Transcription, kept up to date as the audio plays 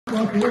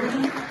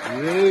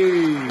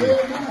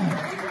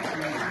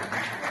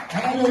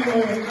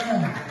Hallelujah.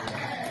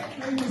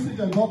 Let me see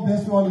that God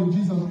bless you all in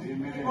Jesus'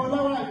 name. Oh,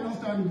 no, I cannot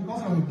stand it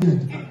because I'm a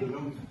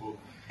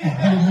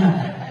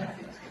Amen.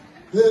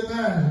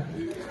 Amen.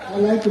 I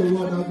like your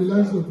word. I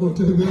belong to both.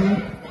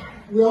 Amen.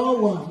 We are all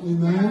one.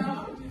 Amen.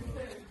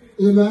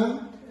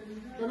 Amen.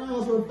 Can I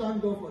also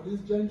thank God for this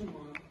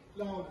gentleman,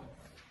 Laura?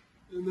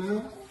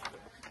 Amen.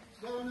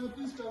 Laura,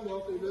 please stand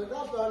up. Amen.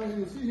 That's why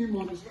you see him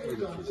on the street.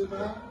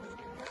 Amen.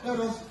 Let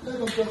us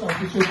just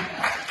appreciate.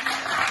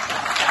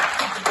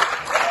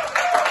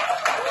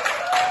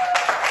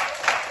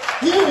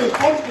 He will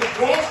come to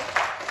dress.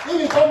 He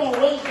will come on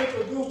Wednesday to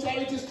do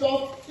charity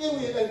stuff. He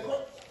will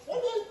encourage.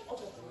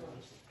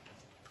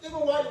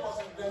 Even while he was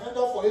in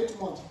Grenada for 8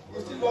 months, he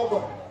still love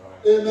God.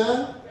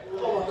 Amen.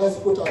 Come on, let's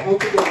put our hand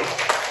together.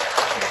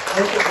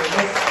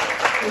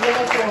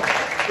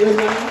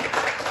 Amen.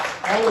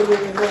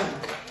 Hallelujah. Amen.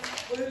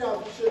 We really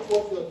appreciate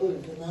what you are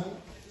doing. Amen.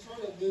 It's not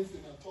a big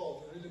thing at all.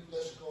 We really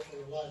bless God for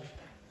your life.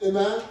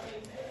 Amen.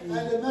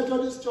 And the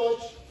Methodist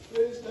Church,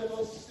 please let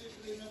us see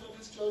the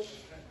Methodist Church.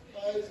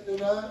 Guys,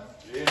 amen.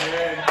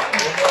 Amen.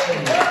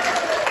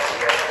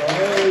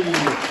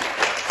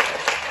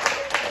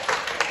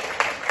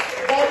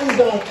 That is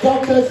our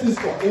adopted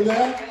sister.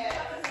 Amen.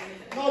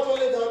 Not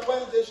only that,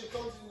 Wednesday she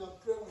comes in and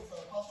prays with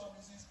her pastor,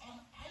 Mrs. And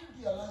I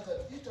realize that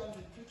each time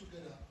we pray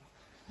together,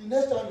 the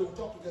next time we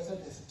talk together,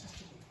 there's a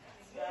testimony.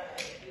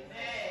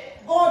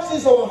 God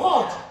sees our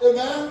heart.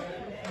 Amen.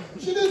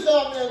 She didn't say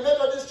I'm in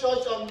Methodist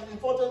church, I'm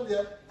important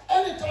there.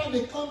 Anytime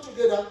we come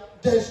together,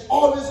 there's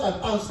always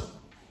an answer.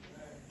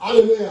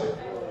 Hallelujah.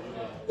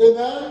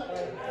 Amen.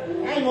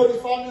 I know the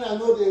family, I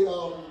know the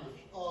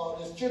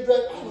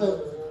children. I know.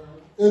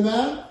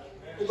 Amen.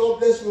 May God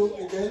bless you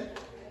again.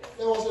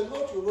 There was a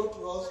note you wrote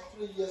to us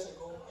 3 years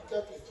ago. I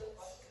kept it.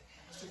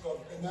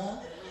 Amen.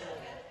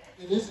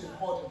 It is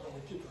important that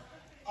we keep it.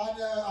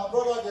 And our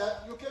brother there,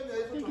 you came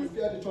here even to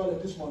repair the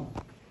toilet this morning.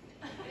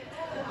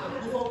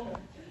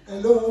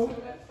 Hello.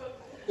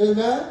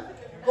 Amen.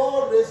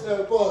 God raised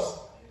her boss.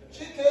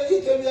 He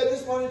came here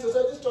this morning to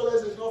say this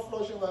toilet is not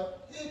flushing well.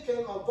 He came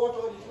and bought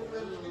all the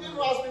equipment. He didn't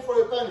ask me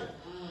for a penny.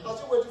 I'm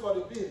still waiting for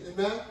the bill.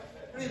 Amen.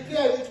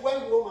 Repair it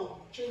when home and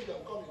change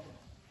and come in.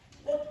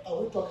 What are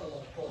we talking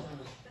about?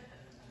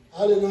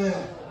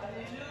 Hallelujah.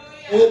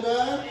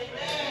 Amen.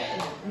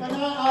 Can I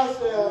ask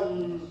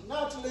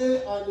Natalie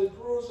and the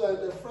crews and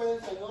the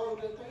friends and all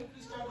of them, can you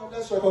please stand up?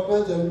 Let's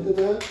recognize them.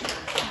 Amen.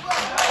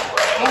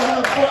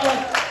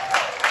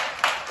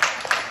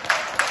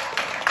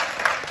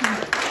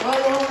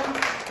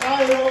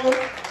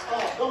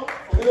 Don't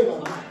forget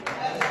about me.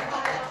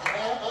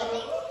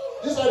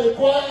 These are the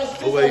choirs.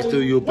 Always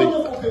do your bit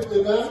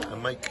people,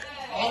 and make.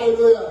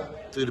 Hallelujah.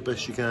 Do the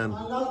best you can.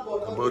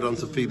 And well done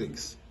to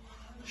Felix.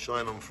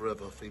 Shine on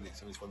forever, Felix,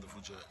 and his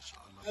wonderful church.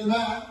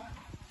 Amen.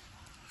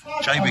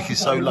 Jaywick is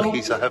so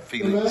lucky to have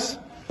Felix.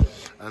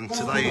 And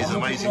today is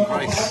Amazing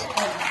Grace.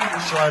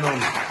 Shine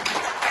on.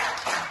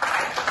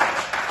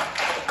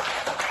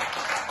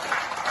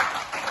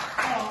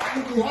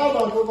 If we have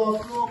an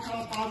overflow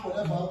car park,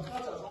 whatever,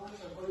 that has always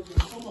encouraged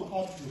someone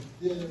part to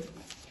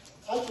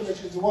actually,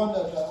 she's the one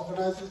that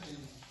organizes the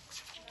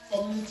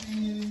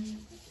community,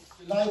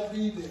 the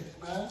library,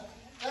 man.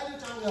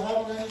 Anytime you're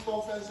having any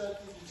conference,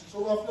 it's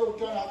overflow, we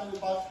can't have any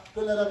part,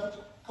 don't let them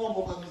come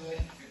over here.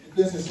 The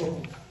place is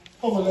open.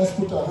 Come on, let's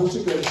put our hands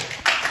together.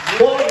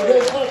 God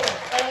bless us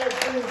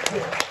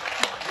everything.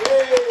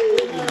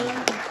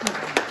 Amen.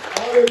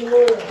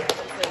 Hallelujah.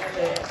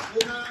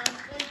 Amen.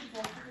 Thank you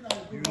for giving our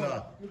good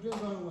work. You're doing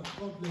very well.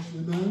 God bless you,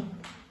 amen.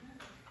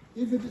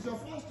 If it is your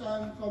first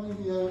time coming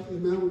here,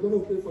 amen, we're going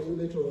to pray for you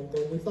later on.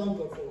 But we thank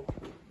God for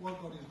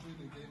what God is doing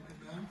again,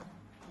 amen.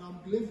 And I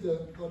believe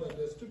that God that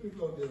there's 2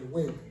 people on their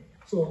way.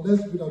 So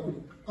let's do that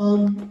quickly.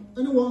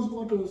 Anyone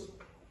want to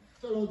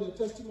tell us their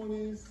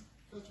testimony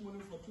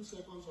for 2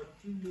 seconds or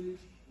 3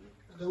 minutes,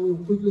 and then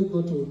we'll quickly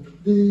go to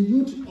the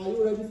youth. Are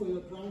you ready for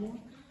your drama?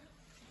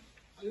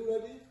 Are you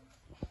ready?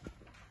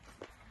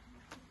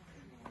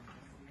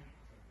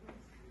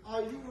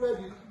 Are you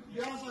ready? The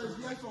answer is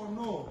yes or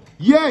no.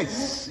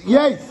 Yes,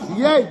 yes,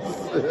 yes.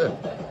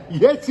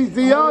 Yes is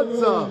the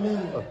answer.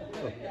 Amen.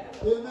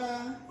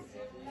 Amen.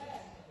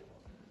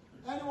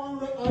 Anyone,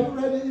 are you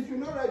ready? If you're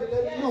not ready,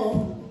 let me know.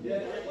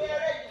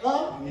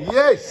 Huh?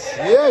 Yes,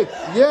 yes,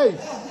 yes.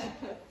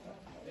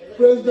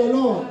 Praise the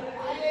Lord.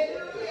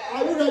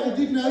 Are you ready,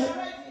 Dickness?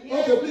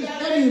 Okay, please,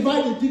 let me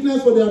invite the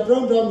Dickness for their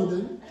drum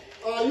then.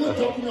 Are you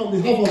talking on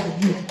behalf of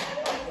the youth?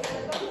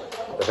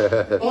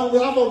 On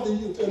behalf of the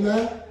youth,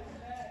 amen.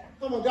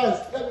 Come on, guys,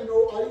 let me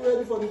know. Are you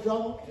ready for the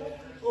drama?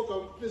 Okay,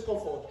 please come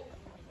forward.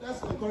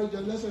 Let's encourage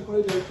them. Let's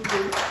encourage them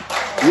today.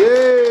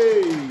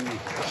 Yay!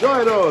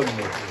 Shine on.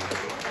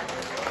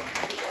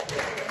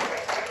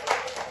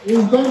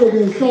 It's going to be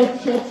a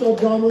short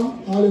drama.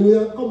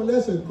 Hallelujah. Come on,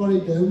 let's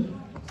encourage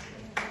them.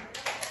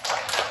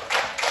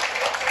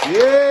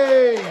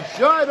 Yay!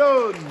 Shine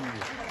on!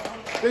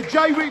 The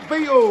Jaywick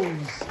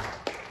Beatles!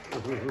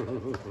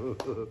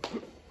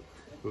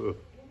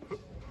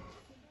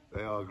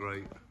 They are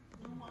great.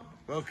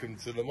 Welcome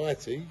to the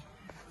mighty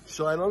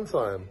Shine On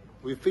Time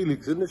with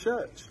Felix in the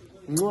church.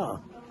 Mwah.